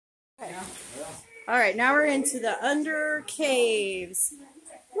Okay. All right, now we're into the under caves.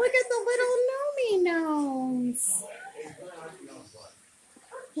 Look at the little gnomey gnomes.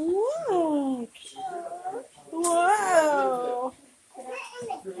 Look. Whoa.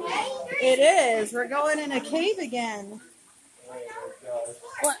 It is. We're going in a cave again.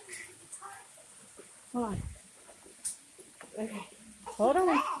 What? Hold on. Okay. Hold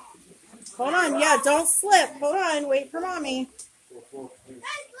on. Hold on. Yeah, don't slip. Hold on. Wait for mommy.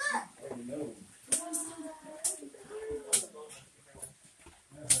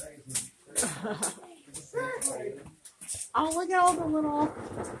 Oh, look at all the little...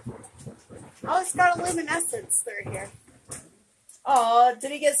 Oh, it's got a luminescence through here. Oh,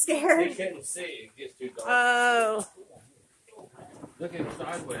 did he get scared? He couldn't see. It gets too dark. Oh. Looking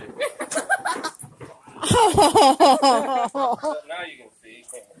sideways. Oh. But now you can see.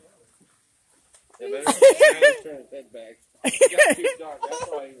 You better turn his head back. It got too dark. That's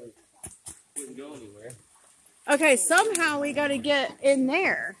why he couldn't go anywhere. Okay, somehow we got to get in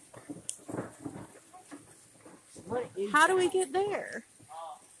there. How do we get there?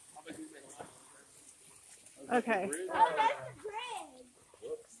 Okay. Oh, that's the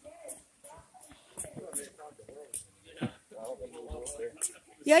bridge.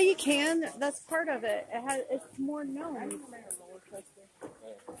 Yeah, you can. That's part of it. It's more known.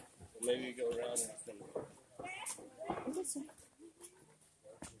 Maybe you go around and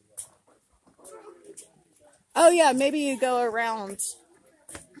Oh yeah, maybe you go around.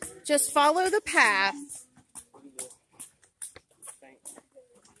 Just follow the path.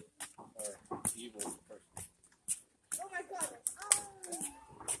 Oh my God.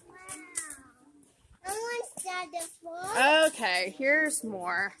 Oh, wow. Okay, here's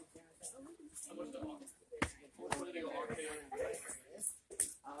more.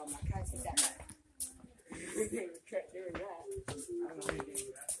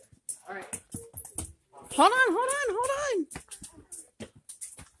 Hold on.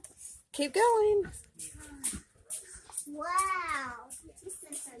 Keep going. Wow. This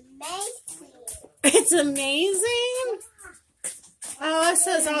is amazing. It's amazing. Oh, it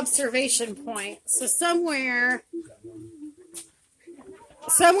says observation point. So somewhere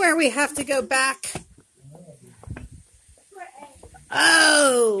we have to go back.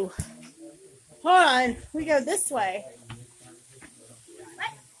 Oh. Hold on. We go this way.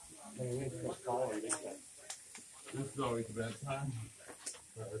 This is always the best time.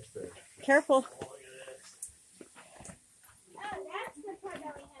 Careful. Oh, that's the part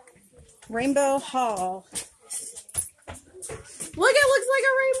that we haven't seen. Rainbow Hall. Look, it looks like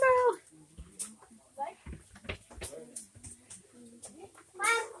a rainbow.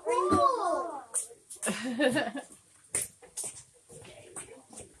 Wow, cool.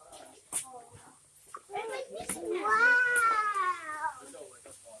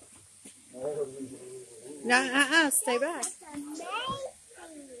 No, stay back. That's amazing.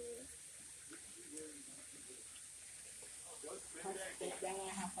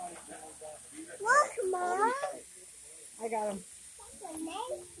 Look, Mom. I got him. That's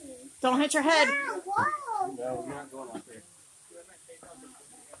amazing. Don't hit your head. Wow, whoa. No, we're not going up there.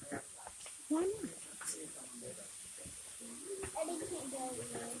 Why not? Eddie can't go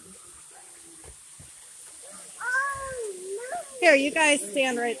there. Oh, no. Here, you guys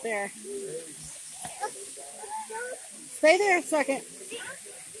stand right there. Stay there a second.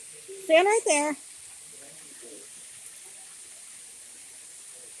 Stand right there.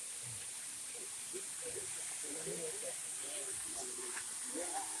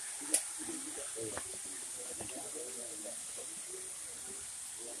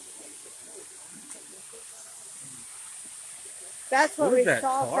 That's what we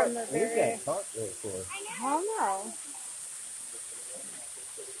saw from the very... I don't know.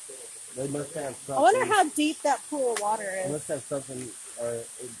 They must have something. I wonder how deep that pool of water They is. must have something, or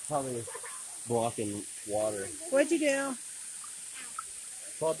it's probably blocking water. What'd you do?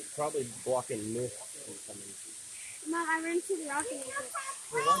 Probably blocking mist or something. Mom, I ran to the rock and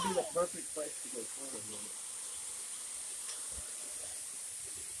Well, that'd be the perfect place to go swimming.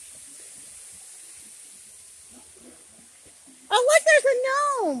 Oh, look, there's a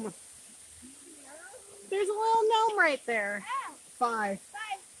gnome. There's a little gnome right there. 5.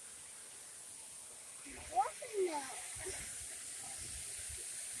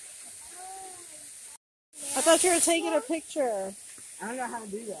 I thought you were taking a picture. I don't know how to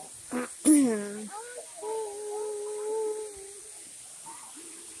do that.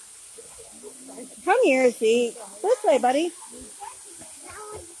 Come here, Zeke. This way, buddy.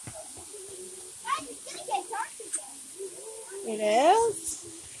 It is?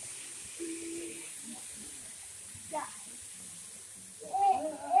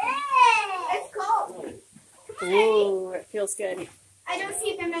 Ooh, it feels good. I don't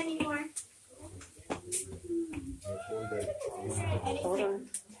see them anymore. Hold on.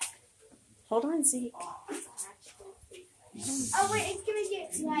 Hold on, Zeke. Oh wait, it's gonna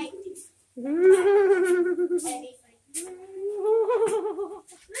get light. Look at this light!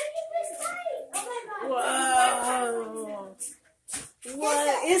 Oh my god! Whoa.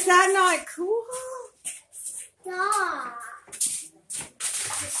 What? Is that not cool? Stop!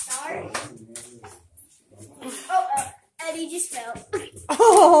 Start. Oh, Eddie just fell.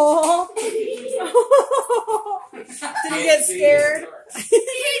 Oh. Did you get scared? Now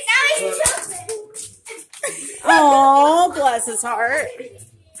he's jumping. Oh, bless his heart.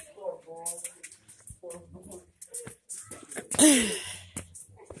 That's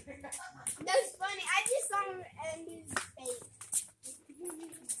funny. I just saw him and his face.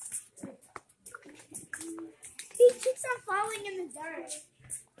 He keeps on falling in the dirt.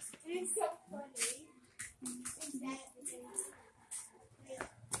 And it's so funny.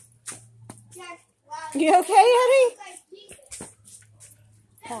 Jack, wow. You okay, Eddie? Like Jesus.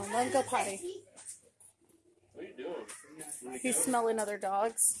 Hold on, let him go potty. What are you doing? He's smelling other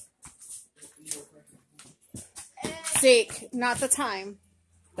dogs. Zeke, not the time.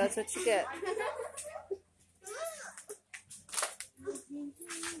 That's what you get.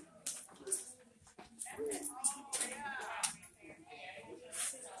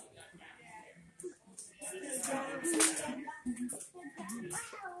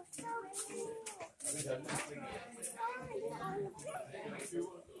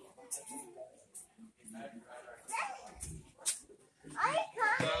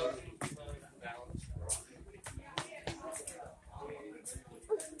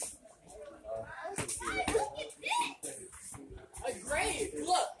 Great,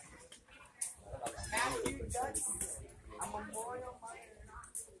 look.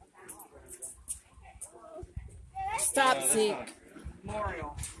 Stop, Zeke.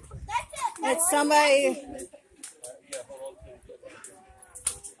 Memorial. It's somebody.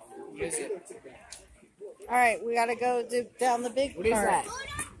 All right, we gotta go down the big part. What is that?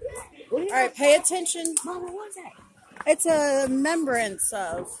 All right, pay attention. Mama, what's that? It's a remembrance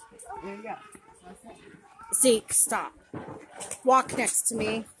of. There you go. Zeke, stop. Walk next to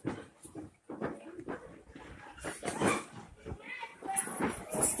me.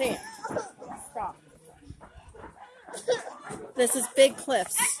 Stand. Stop. This is Big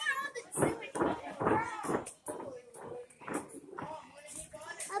Cliffs.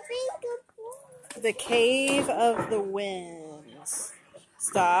 The Cave of the Winds.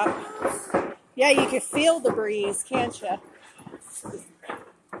 Stop. Yeah, you can feel the breeze, can't you?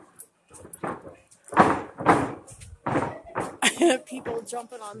 People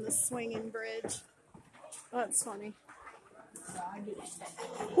jumping on the swinging bridge. Oh, that's funny.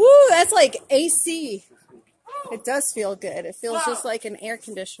 Woo, that's like AC. It does feel good. It feels just like an air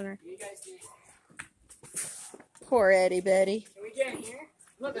conditioner. Poor Eddie Betty. Can we get in here?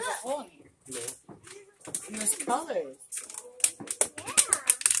 Look, there's a hole in here. And there's colors.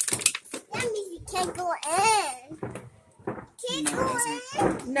 That means you can't go in. Can't go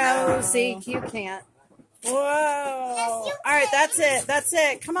in. No, Zeke, you can't. Whoa. All right, that's it. That's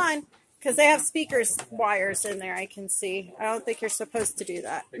it. Come on. Because they have speakers wires in there, I can see. I don't think you're supposed to do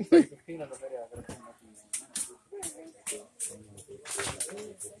that.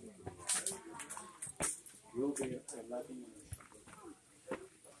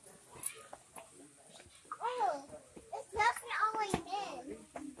 Oh, it's definitely in.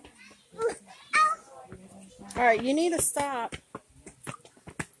 All right, you need to stop.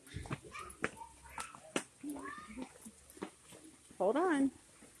 Hold on.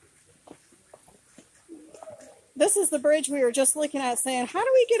 This is the bridge we were just looking at saying, how do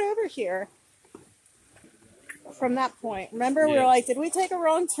we get over here from that point? Remember, we were like, did we take a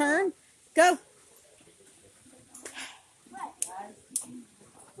wrong turn? Go.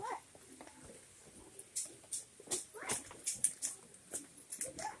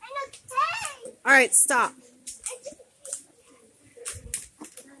 All right, stop.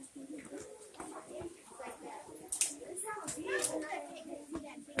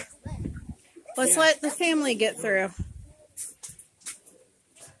 Let's let the family get through.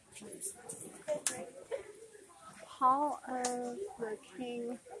 Hall of the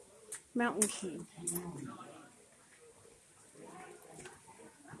King, Mountain King.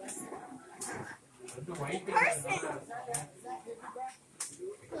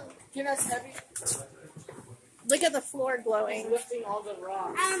 Get us heavy. Look at the floor glowing. Lifting all the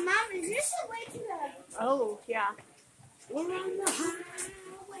rocks. Mom, is this a way to the... Oh, yeah. We're on the highway.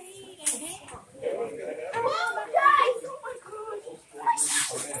 Oh, guys! Oh my gosh!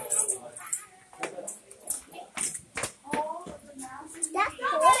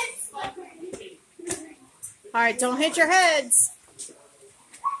 right, don't hit your heads.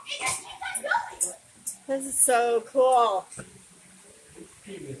 This is so cool.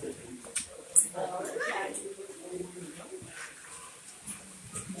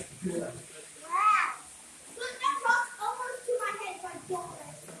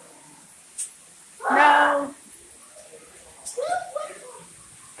 No.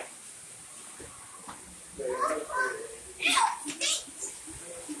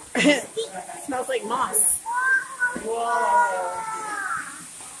 Smells like moss. Whoa.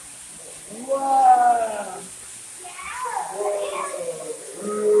 Whoa.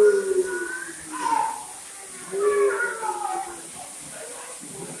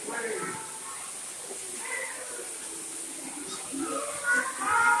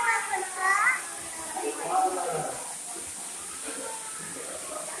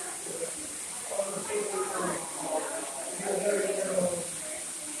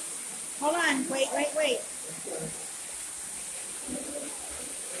 Hold on. Wait.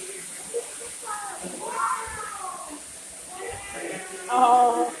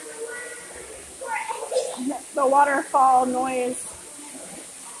 Oh, the waterfall noise.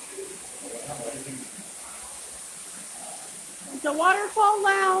 Is the waterfall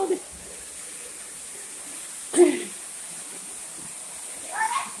loud?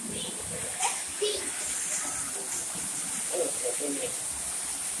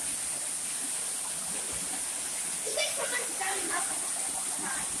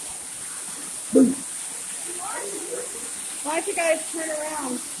 Why'd you guys turn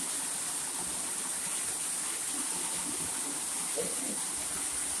around?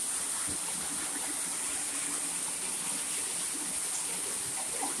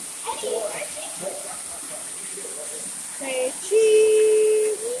 Say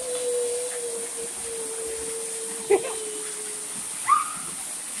cheese.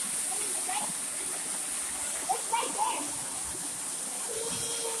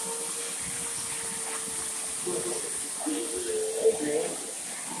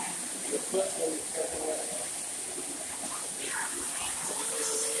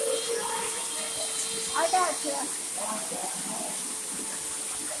 I got you.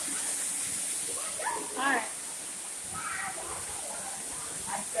 All right.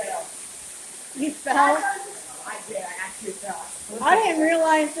 I fell. You fell? I did. I actually fell. I didn't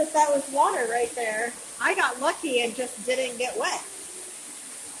realize that was water right there. I got lucky and just didn't get wet.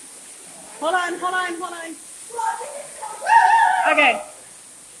 Hold on. Okay.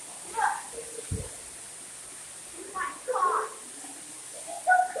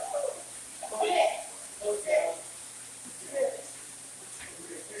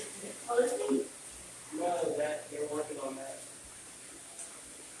 They're working on that.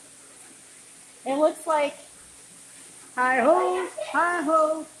 It looks like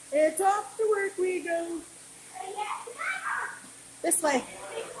hi-ho, it's off to work we go. This way.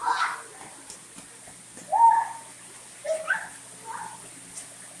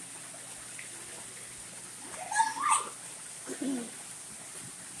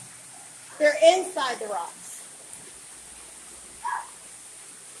 They're inside the rocks.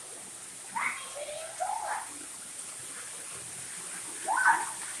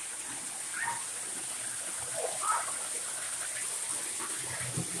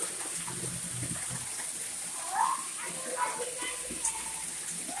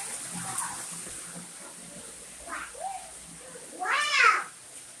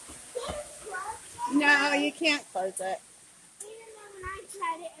 No, you can't close it. Even though when I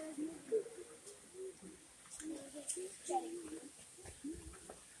tried it, it was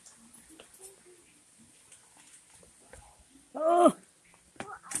Oh,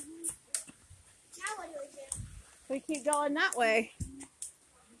 now what do we do? we keep going that way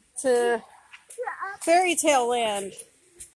to Fairy Tale Land.